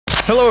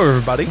Hello,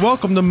 everybody.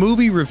 Welcome to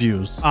Movie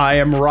Reviews. I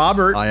am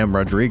Robert. I am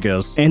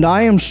Rodriguez. And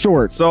I am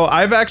Short. So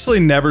I've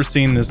actually never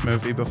seen this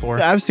movie before.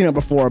 I've seen it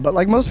before, but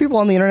like most people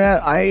on the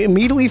internet, I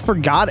immediately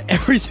forgot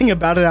everything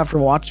about it after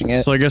watching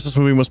it. So I guess this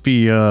movie must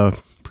be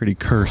pretty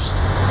cursed.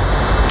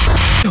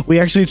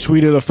 We actually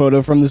tweeted a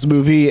photo from this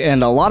movie,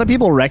 and a lot of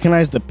people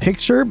recognized the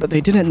picture, but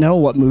they didn't know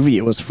what movie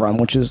it was from,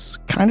 which is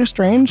kind of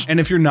strange. And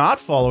if you're not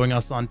following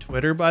us on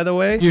Twitter, by the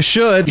way, You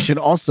should. You should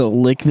also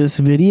lick this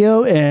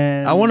video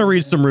and... I want to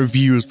read some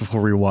reviews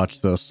before we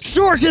watch this.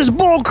 Short is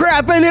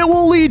bullcrap and it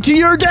will lead to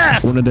your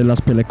death! Una de las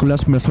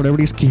películas más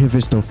horribles que he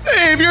visto.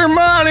 save your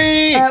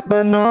money! At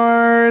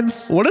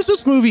Bernard's. What is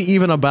this movie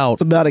even about?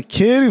 It's about a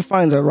kid who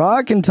finds a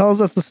rock and tells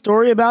us the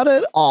story about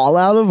it all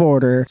out of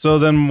order. So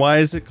then why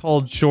is it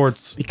called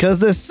Shorts? Because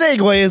the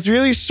segue is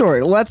really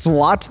short. Let's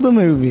watch the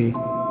movie.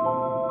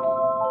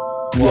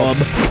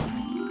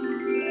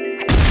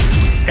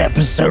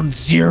 Episode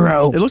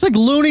 0. It looks like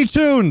Looney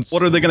Tunes.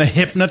 What, are they gonna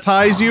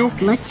hypnotize you?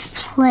 Let's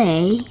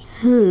play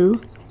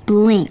Who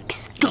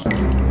Blinks.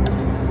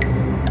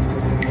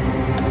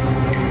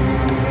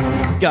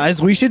 Guys,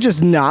 we should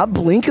just not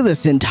blink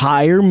this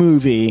entire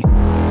movie.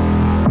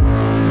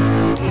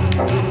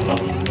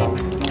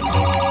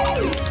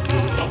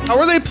 How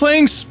are they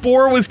playing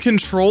Spore with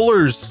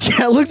controllers?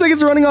 Yeah, it looks like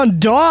it's running on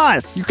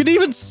DOS. You could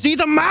even see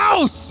the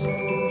mouse.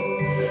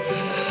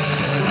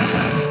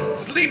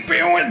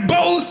 Sleeping with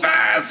both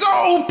eyes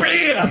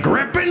open!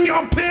 Gripping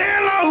your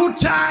pillow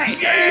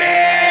tight.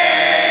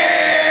 Yeah!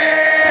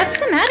 What's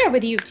the matter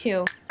with you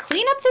two?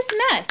 Clean up this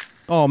mess.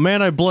 Oh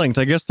man, I blinked.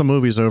 I guess the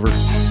movie's over.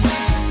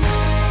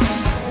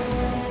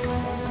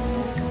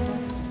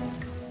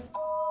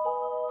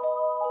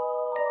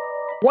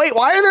 Wait,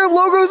 why are there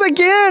logos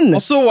again?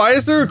 Also, why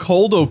is there a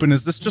cold open?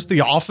 Is this just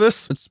The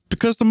Office? It's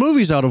because the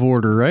movie's out of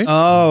order, right?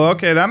 Oh,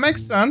 okay, that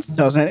makes sense.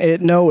 Doesn't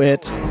it know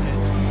it?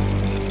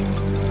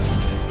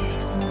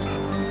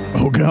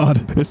 Oh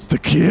God, it's the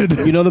kid.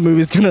 You know the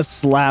movie's gonna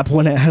slap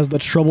when it has the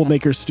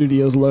Troublemaker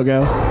Studios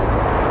logo.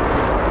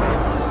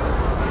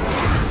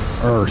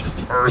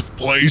 Earth.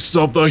 Birthplace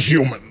of the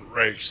human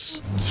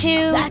race. 2.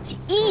 That's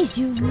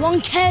easy, you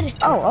lunkhead.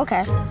 Oh,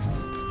 okay.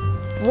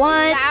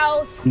 1.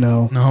 South.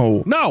 No.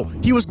 No. No,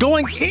 he was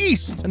going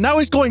east, and now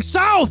he's going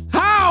south.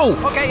 How?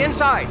 Okay,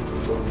 inside.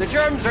 The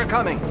germs are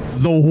coming.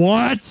 The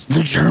what?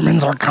 The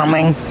Germans are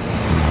coming.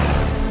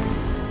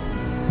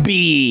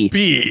 B.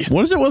 B.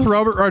 What is it with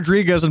Robert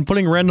Rodriguez and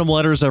putting random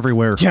letters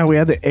everywhere? Yeah, we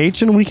had the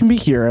H and We Can Be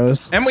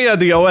Heroes. And we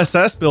had the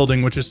OSS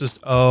building, which is just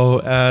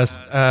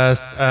OSSSS.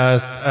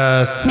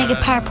 Mega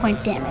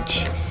PowerPoint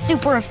damage.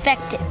 Super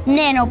effective.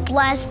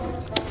 Nanoblast.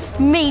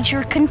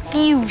 Major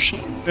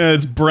confusion.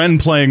 It's Bren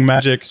playing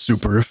magic.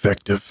 Super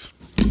effective.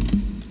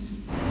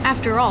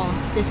 After all,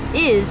 this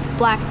is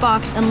Black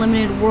Box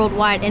Unlimited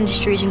Worldwide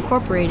Industries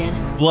Incorporated.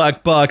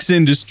 Black Box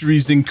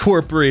Industries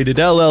Incorporated,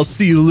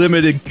 LLC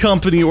Limited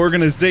Company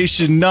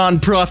Organization,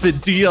 Nonprofit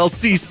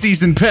DLC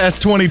Season Pass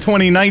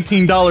 2020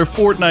 $19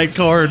 Fortnite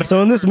card.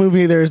 So in this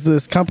movie, there's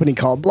this company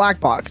called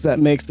Black Box that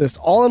makes this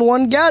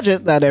all-in-one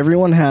gadget that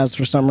everyone has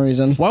for some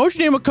reason. Why would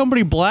you name a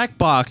company Black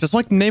Box? It's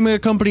like naming a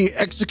company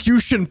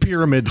Execution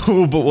Pyramid.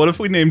 Oh, but what if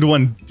we named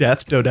one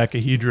Death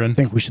Dodecahedron? I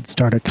think we should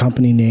start a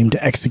company named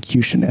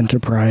Execution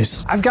Enterprise.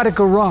 I've got a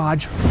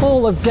garage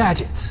full of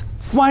gadgets.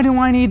 Why do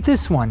I need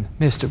this one,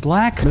 Mr.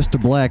 Black?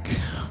 Mr. Black,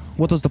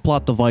 what does the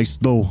plot device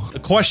do? The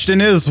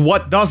question is,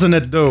 what doesn't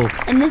it do?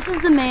 And this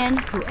is the man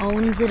who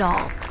owns it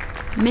all,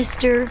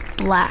 Mr.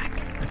 Black.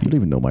 You don't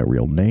even know my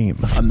real name.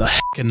 I'm the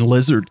heckin'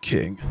 Lizard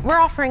King. We're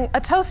offering a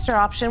toaster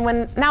option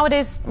when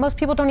nowadays most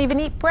people don't even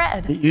eat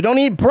bread. You don't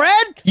eat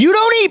bread? You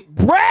don't eat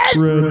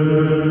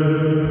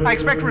bread? I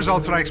expect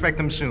results and I expect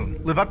them soon.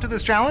 Live up to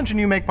this challenge and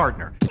you make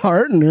partner.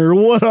 Partner?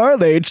 What are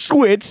they?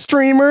 Twitch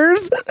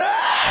streamers?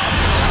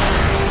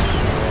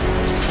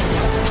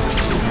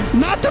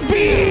 Not the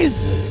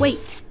bees!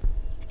 Wait.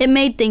 It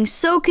made things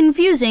so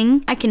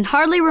confusing, I can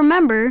hardly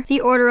remember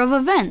the order of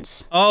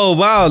events. Oh,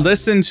 wow,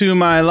 listen to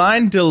my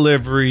line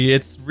delivery.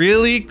 It's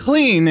really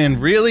clean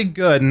and really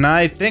good, and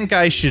I think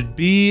I should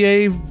be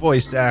a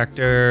voice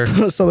actor.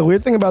 So the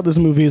weird thing about this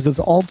movie is it's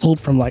all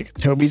told from like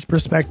Toby's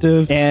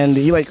perspective, and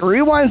he like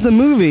rewinds the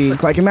movie.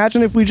 Like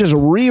imagine if we just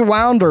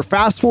rewound or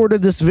fast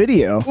forwarded this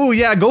video. Oh,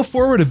 yeah, go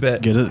forward a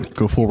bit. Get it?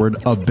 Go forward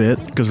a bit,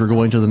 because we're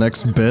going to the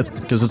next bit,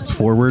 because it's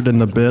forward in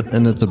the bit,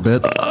 and it's a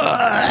bit.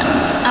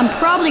 I'm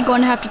probably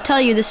going to have to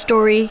tell you the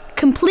story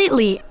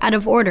completely out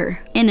of order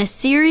in a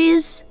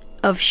series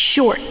of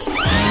shorts.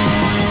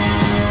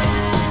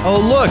 Oh,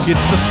 look,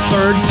 it's the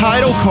third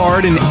title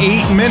card in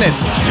 8 minutes.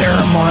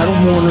 Paramount,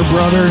 Warner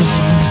Brothers,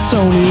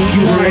 Sony,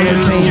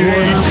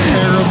 Entertainment,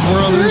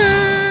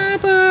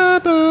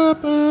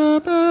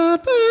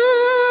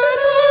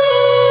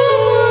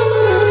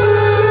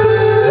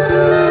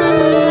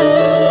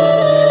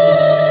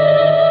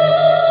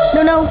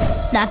 No,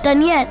 not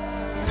done yet.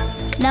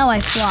 Now I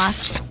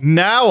floss.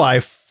 Now I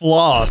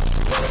floss.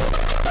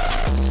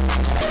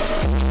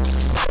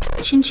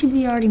 Shouldn't you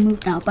be already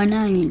moved out by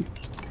now? I mean,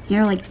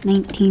 you're like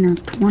 19 or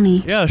 20.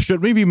 Yeah,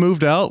 should we be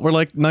moved out? We're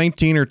like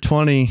 19 or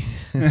 20.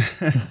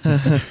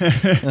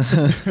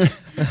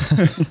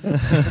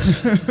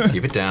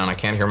 Keep it down. I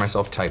can't hear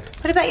myself type.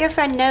 What about your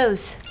friend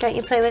Nose? Don't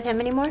you play with him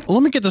anymore? Well,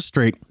 let me get this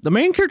straight. The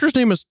main character's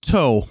name is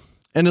Toe,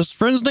 and his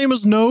friend's name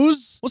is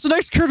Nose? What's the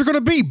next character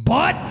gonna be,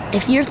 Butt?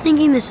 If you're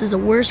thinking this is the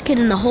worst kid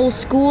in the whole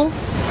school,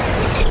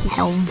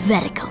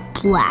 Helvetica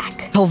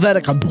Black.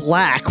 Helvetica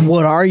Black?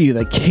 What are you,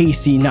 the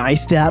Casey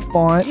Neistat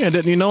font? Yeah,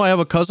 didn't you know I have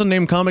a cousin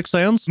named Comic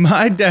Sans?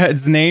 My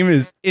dad's name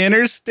is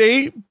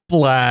Interstate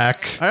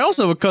Black. I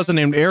also have a cousin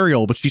named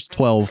Ariel, but she's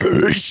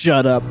 12.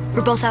 Shut up.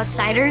 We're both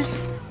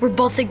outsiders. We're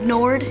both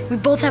ignored. We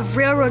both have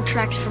railroad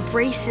tracks for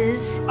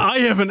braces. I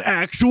have an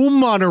actual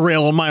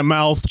monorail in my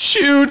mouth.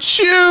 Choo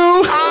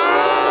choo!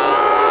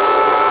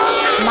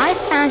 My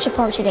science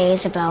report today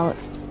is about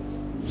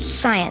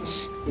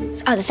science.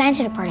 Oh, the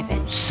scientific part of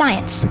it.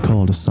 Science. They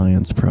call it a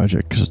science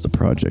project because it's a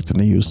project and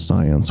they use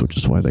science, which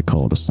is why they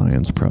call it a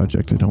science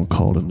project. They don't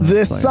call it a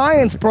This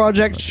science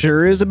project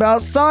sure is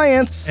about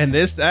science. And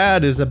this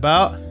ad is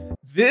about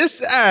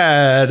this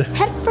ad.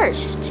 Head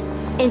first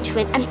into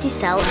an empty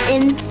cell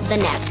in the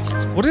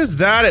nest. What is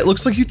that? It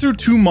looks like you threw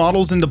two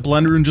models into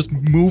Blender and just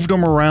moved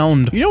them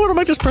around. You know what'll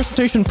make this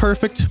presentation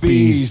perfect?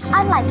 Bees.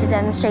 I'd like to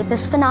demonstrate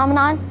this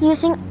phenomenon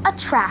using a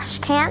trash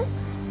can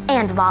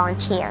and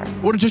volunteer.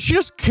 What, does she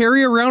just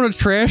carry around a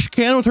trash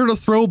can with her to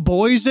throw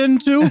boys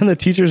into? And the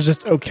teacher's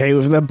just okay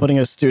with them putting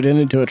a student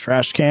into a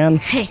trash can.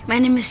 Hey, my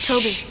name is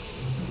Toby.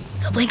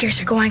 The blinkers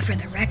are going for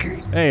the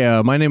record.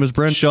 Hey, my name is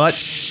Bren.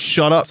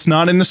 Shut up. It's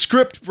not in the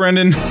script,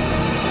 Brendan.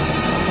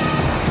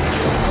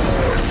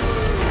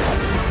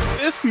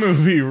 This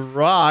movie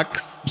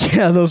rocks.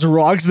 Yeah, those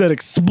rocks that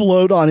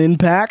explode on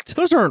impact.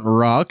 Those aren't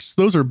rocks.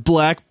 Those are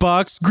black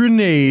box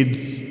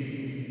grenades.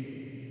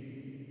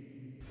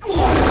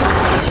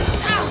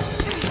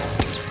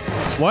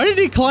 Why did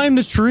he climb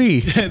the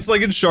tree? It's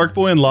like in Shark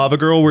Boy and Lava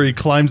Girl where he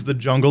climbs the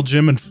jungle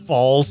gym and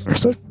falls.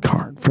 There's a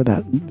card for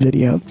that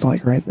video. It's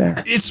like right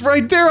there. It's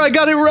right there. I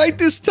got it right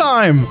this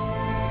time.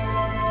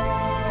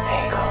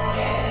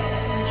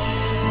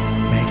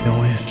 Make a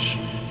wish.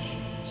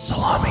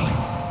 Salami.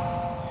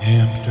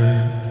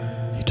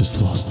 Hamster. You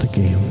just lost the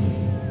game.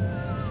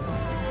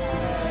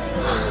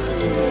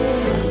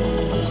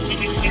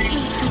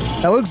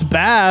 That looks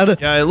bad.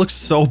 Yeah, it looks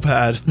so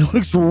bad. It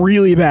looks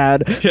really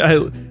bad. Yeah,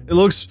 it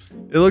looks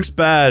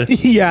bad.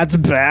 Yeah, it's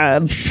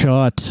bad.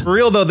 Shut. For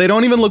real though, they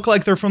don't even look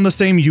like they're from the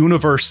same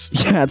universe.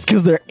 Yeah, it's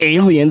because they're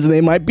aliens and they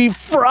might be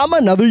from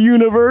another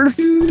universe.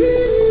 Team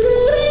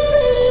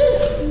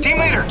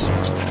leaders,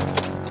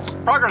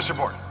 progress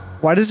report.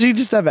 Why does he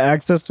just have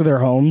access to their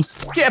homes?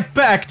 Get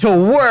back to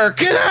work.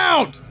 Get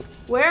out.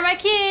 Where are my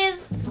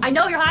keys? I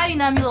know you're hiding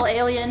them, you little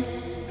alien.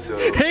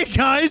 Hey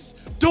guys,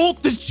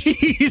 don't the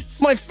cheese.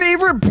 My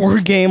favorite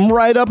board game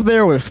right up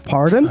there with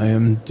Pardon. I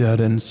am dead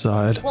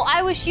inside. Well,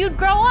 I wish you'd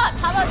grow up.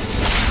 How about...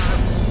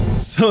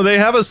 So they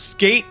have a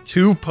Skate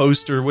 2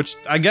 poster, which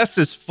I guess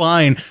is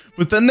fine,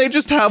 but then they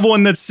just have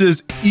one that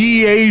says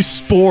EA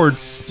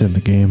Sports. It's in the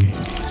game.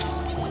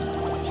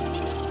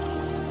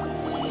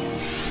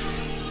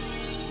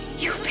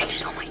 You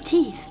fixed all my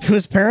teeth. Do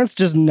his parents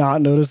just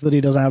not notice that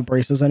he doesn't have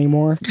braces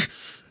anymore?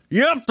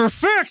 Yep, they're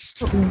fixed.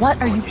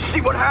 What are you... See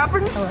what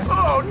happened?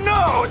 Oh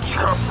no, it's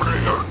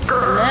happening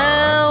again.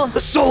 No. The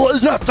soul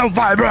is not so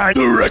vibrant.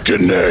 The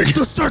reckoning.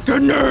 The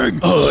sickening.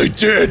 I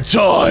did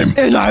time.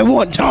 And I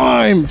want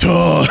time. It's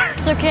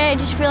okay, I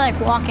just feel like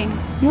walking.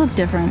 You look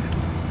different.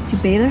 Did you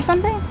bathe or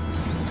something?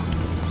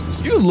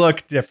 You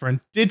look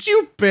different. Did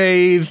you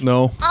bathe?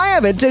 No. I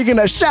haven't taken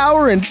a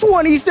shower in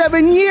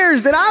 27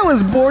 years and I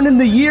was born in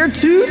the year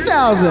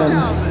 2000.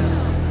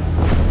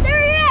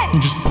 There he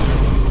is!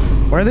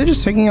 Why are they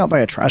just hanging out by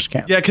a trash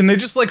can? Yeah, can they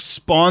just like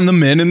spawn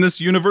them in this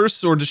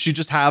universe, or does she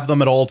just have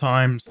them at all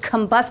times?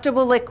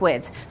 Combustible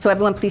liquids. So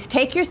everyone please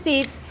take your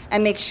seats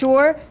and make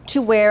sure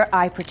to wear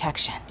eye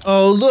protection.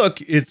 Oh,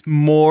 look, it's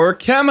more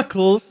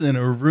chemicals in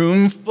a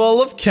room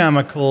full of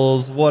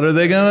chemicals. What are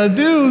they gonna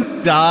do?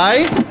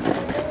 Die?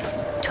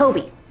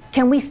 Toby,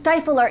 can we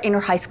stifle our inner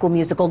High School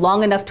Musical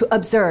long enough to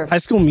observe? High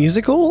School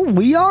Musical?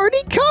 We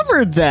already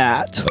covered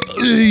that.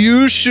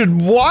 You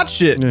should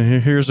watch it. Yeah,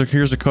 here's a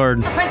card.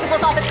 The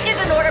principal's office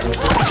is in order.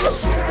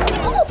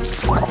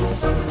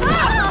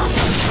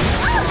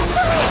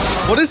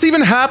 What is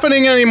even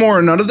happening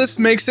anymore? None of this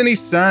makes any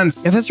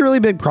sense. Yeah, that's a really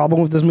big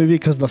problem with this movie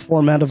because the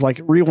format of like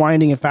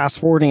rewinding and fast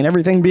forwarding and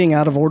everything being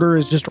out of order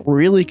is just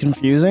really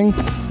confusing.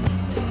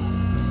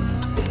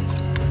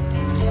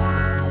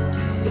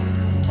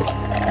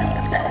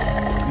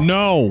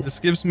 No.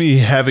 This gives me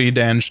heavy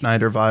Dan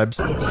Schneider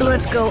vibes. So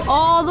let's go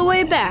all the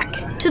way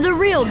back to the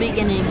real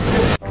beginning.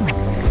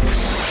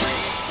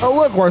 Oh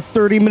look, we're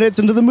 30 minutes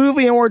into the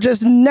movie and we're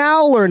just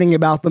now learning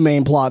about the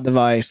main plot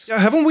device. Yeah,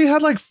 haven't we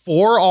had like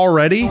 4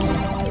 already?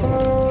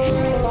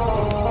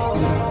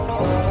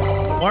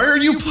 Why are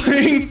you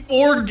playing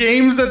 4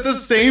 games at the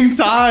same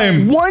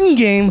time? 1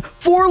 game,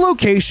 4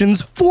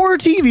 locations, 4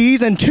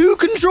 TVs, and 2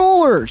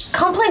 controllers.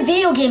 Come play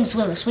video games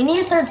with us. We need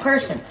a third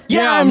person.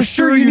 Yeah, I'm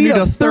sure you need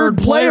a third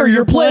player.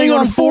 You're playing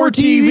on 4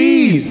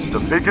 TVs. The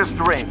biggest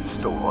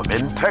rainstorm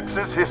in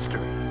Texas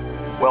history.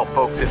 Well,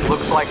 folks, it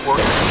looks like we're...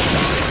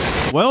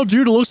 Well,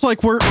 Jude, it looks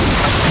like we're...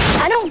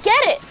 I don't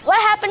get it. What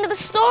happened to the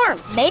storm?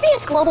 Maybe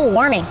it's global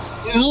warming.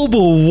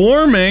 Global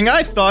warming?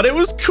 I thought it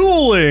was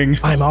cooling.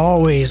 I'm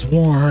always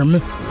warm.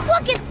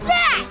 Look at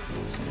that!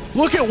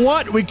 Look at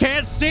what? We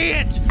can't see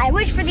it! I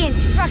wish for the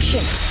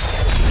instructions.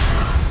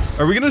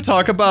 Are we going to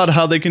talk about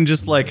how they can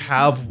just like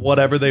have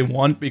whatever they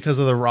want because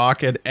of the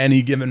rock at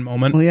any given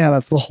moment? Well, yeah,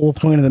 that's the whole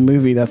point of the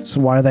movie. That's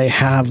why they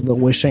have the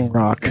wishing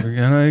rock. We're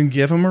going to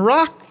give them a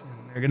rock.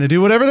 And they're going to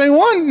do whatever they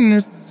want. And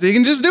they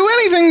can just do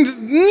anything.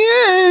 Just...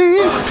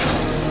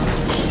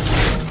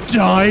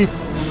 Die.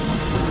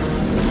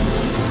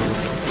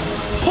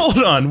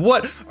 Hold on.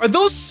 What? Are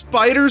those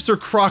spiders or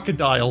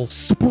crocodiles?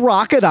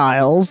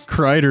 Sprocodiles.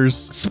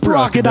 Criders.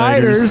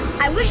 Sprocodiders.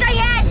 I wish I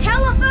had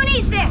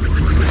telephonesis.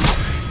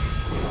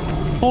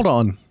 Hold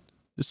on.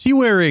 Is he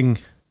wearing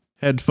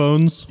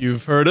headphones?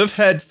 You've heard of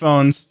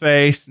headphones,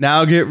 face.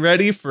 Now get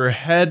ready for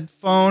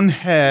headphone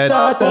head.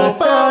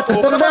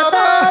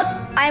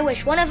 I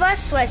wish one of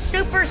us was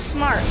super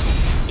smart.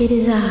 It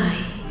is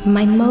I.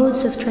 My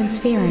modes of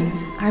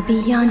transference are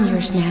beyond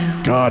yours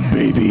now. God,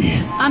 baby.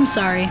 I'm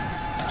sorry.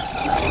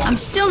 I'm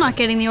still not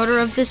getting the order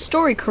of this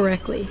story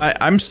correctly.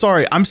 I'm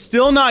sorry. I'm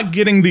still not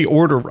getting the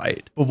order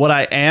right. But what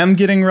I am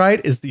getting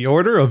right is the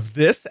order of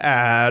this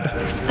ad.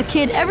 A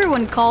kid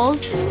everyone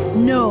calls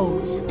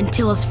Nose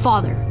until his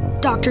father,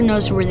 Dr.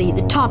 Noseworthy,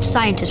 the top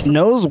scientist.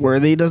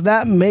 Noseworthy? Does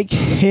that make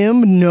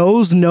him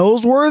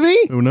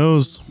noseworthy? Who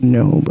knows?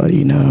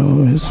 Nobody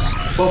knows.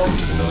 Welcome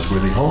to the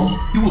Noseworthy home.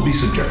 You will be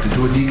subjected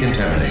to a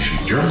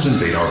decontamination. Germs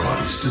invade our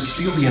bodies to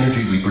steal the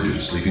energy we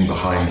produce, leaving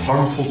behind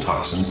harmful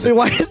toxins. Wait,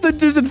 why is the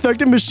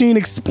disinfectant machine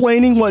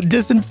explaining what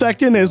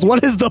disinfectant is?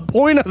 What is the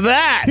point of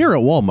that? Here at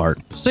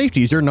Walmart,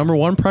 safety is your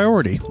 #1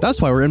 priority.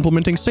 That's why we're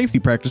implementing safety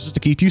practices to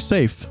keep you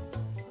safe.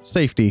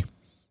 Safety.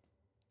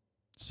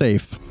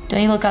 Safe.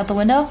 Don't you look out the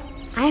window?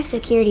 I have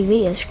security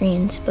video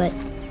screens, but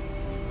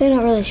they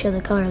don't really show the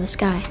color of the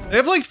sky. They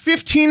have like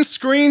 15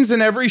 screens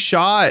in every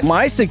shot.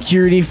 My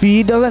security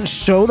feed doesn't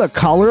show the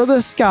color of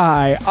the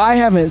sky. I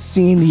haven't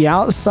seen the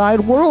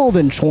outside world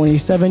in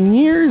 27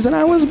 years, and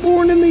I was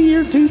born in the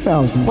year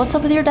 2000. What's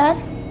up with your dad?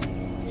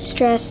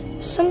 Stress.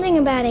 Something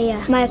about a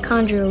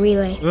mitochondrial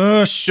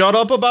relay. Shut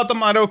up about the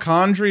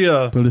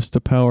mitochondria. But it's the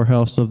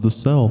powerhouse of the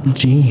cell.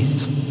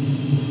 Jeez.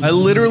 I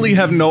literally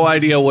have no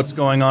idea what's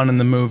going on in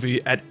the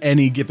movie at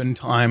any given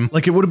time.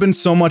 Like, it would have been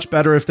so much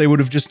better if they would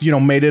have just, you know,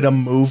 made it a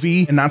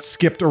movie and not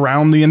skipped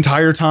around the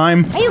entire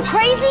time. Are you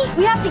crazy?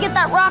 We have to get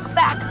that rock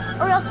back,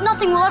 or else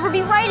nothing will ever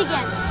be right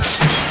again.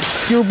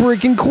 You're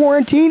breaking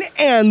quarantine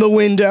and the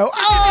window.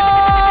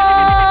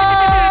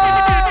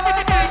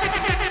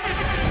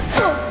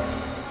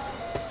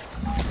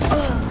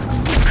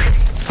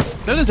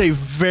 That is a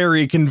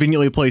very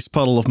conveniently placed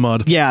puddle of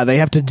mud. Yeah, they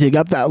have to dig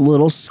up that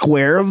little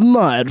square of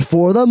mud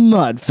for the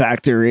mud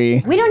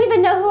factory. We don't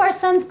even know who our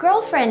son's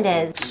girlfriend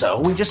is. So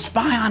we just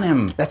spy on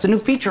him. That's a new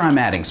feature I'm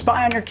adding.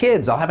 Spy on your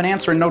kids. I'll have an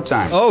answer in no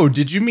time. Oh,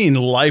 did you mean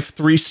Life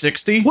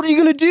 360? What are you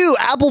gonna do?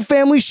 Apple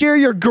Family share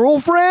your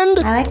girlfriend?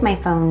 I like my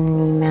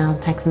phone, email,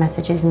 text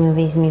messages,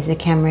 movies, music,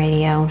 ham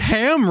radio.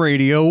 Ham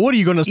radio? What are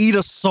you gonna eat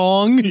a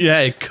song? Yeah,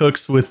 it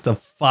cooks with the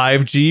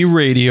 5G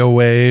radio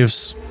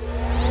waves.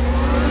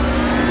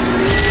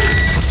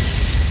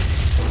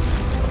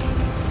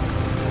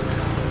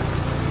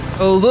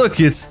 Oh, look,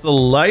 it's the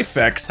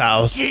LifeX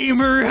house.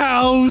 Gamer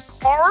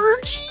house.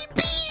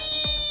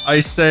 RGB.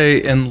 I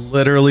say in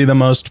literally the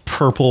most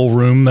purple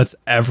room that's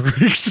ever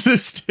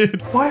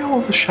existed. Why all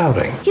the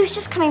shouting? He was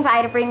just coming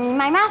by to bring me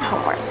my math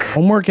homework.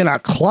 Homework in a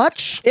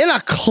clutch? In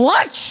a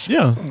clutch?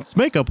 Yeah, it's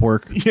makeup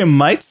work. You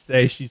might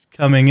say she's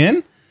coming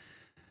in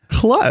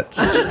clutch.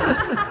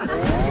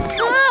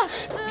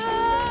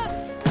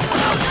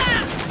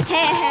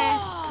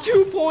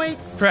 2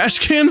 points. Trash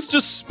cans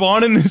just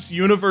spawn in this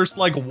universe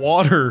like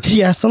water.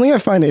 Yeah, something I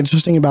find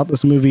interesting about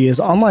this movie is,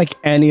 unlike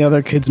any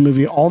other kids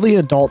movie, all the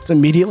adults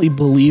immediately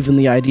believe in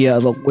the idea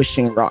of a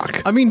wishing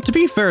rock. I mean, to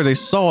be fair, they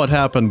saw it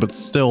happen, but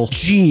still.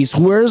 Jeez,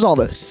 where's all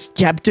the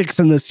skeptics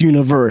in this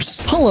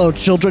universe? Hello,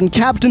 children.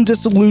 Captain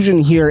Disillusion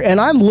here,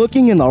 and I'm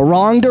looking in the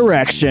wrong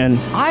direction.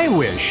 I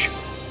wish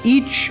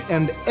each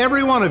and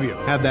every one of you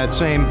had that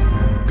same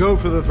go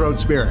for the throat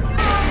spirit.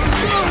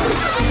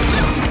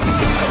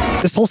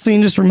 This whole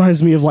scene just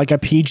reminds me of like a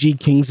PG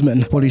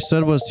Kingsman. What he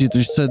said was, he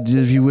said,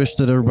 if you wish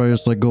that everybody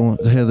was like going,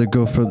 they had to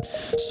go for,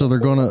 so they're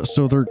gonna,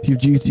 so they're, they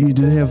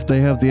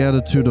have the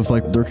attitude of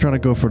like, they're trying to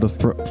go for the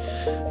throat.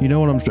 You know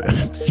what I'm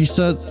trying, he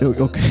said,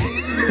 okay.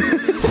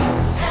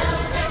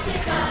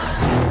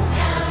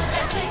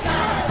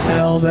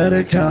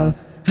 Helvetica.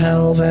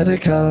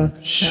 Helvetica.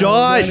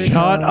 Shut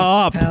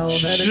up.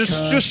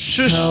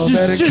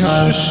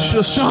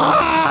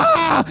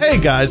 Hey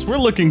guys, we're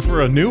looking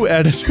for a new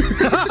editor.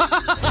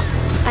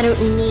 I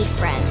don't need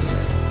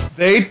friends.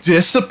 They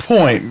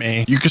disappoint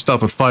me. You can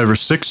stop at 5 or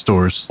 6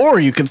 stores. Or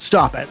you can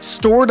stop at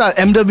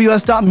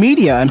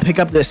store.mws.media and pick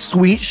up this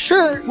sweet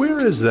shirt.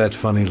 Where is that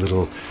funny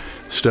little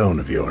stone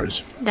of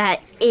yours?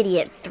 That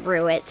idiot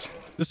threw it.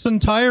 This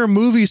entire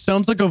movie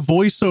sounds like a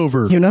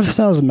voiceover. You notice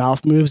how his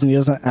mouth moves and he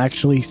doesn't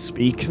actually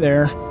speak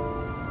there?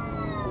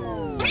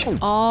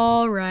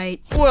 All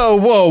right. Whoa,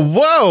 whoa,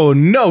 whoa.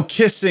 No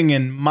kissing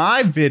in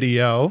my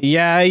video.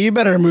 Yeah, you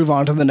better move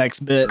on to the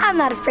next bit. I'm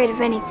not afraid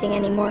of anything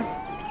anymore.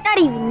 Not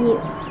even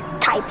you.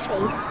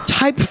 Typeface.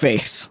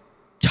 Typeface?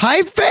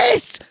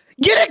 Typeface?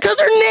 Get it? Because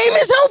her name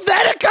is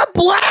Helvetica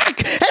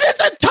Black! And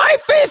it's a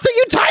typeface that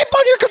you type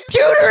on your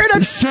computer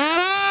and shut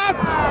up!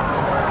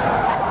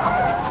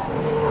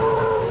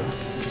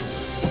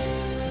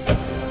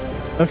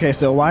 Okay,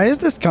 so why is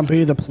this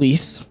company the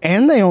police?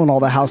 And they own all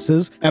the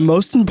houses. And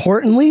most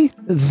importantly,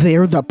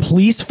 they're the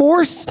police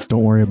force?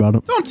 Don't worry about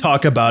it. Don't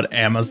talk about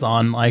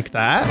Amazon like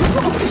that.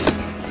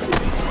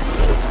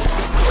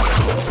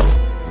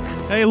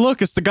 Hey,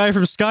 look, it's the guy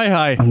from Sky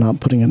High. I'm not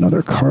putting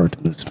another card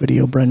in this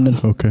video, Brendan.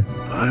 Okay.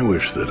 I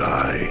wish that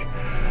I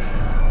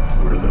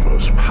were the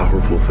most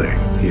powerful thing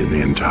in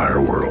the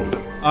entire world.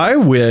 I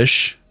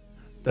wish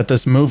that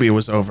this movie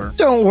was over.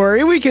 Don't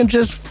worry, we can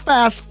just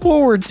fast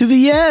forward to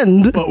the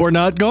end. But we're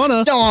not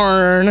gonna.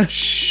 Darn.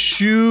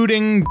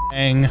 Shooting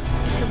bang.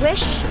 I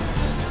wish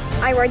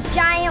I were a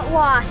giant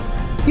wasp.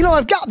 You know,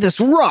 I've got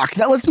this rock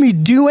that lets me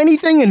do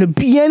anything and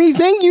be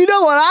anything. You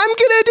know what I'm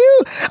gonna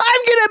do?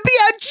 I'm gonna be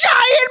a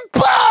giant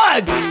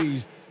bug!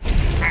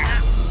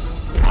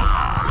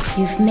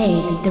 You've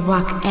made the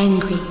rock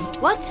angry.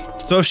 What?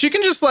 So if she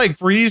can just like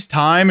freeze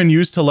time and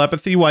use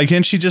telepathy, why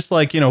can't she just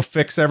like,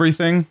 fix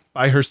everything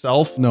by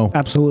herself? No.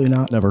 Absolutely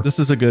not. Never. This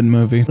is a good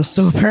movie.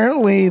 So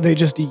apparently they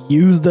just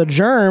use the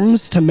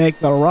germs to make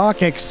the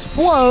rock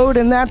explode,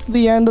 and that's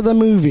the end of the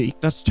movie.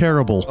 That's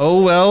terrible.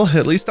 Oh well,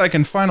 at least I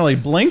can finally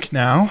blink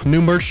now.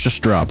 New merch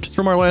just dropped. It's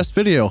from our last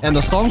video. And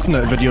the song from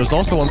that video is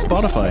also on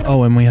Spotify.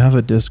 Oh, and we have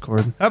a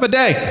Discord. Have a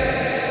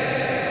day.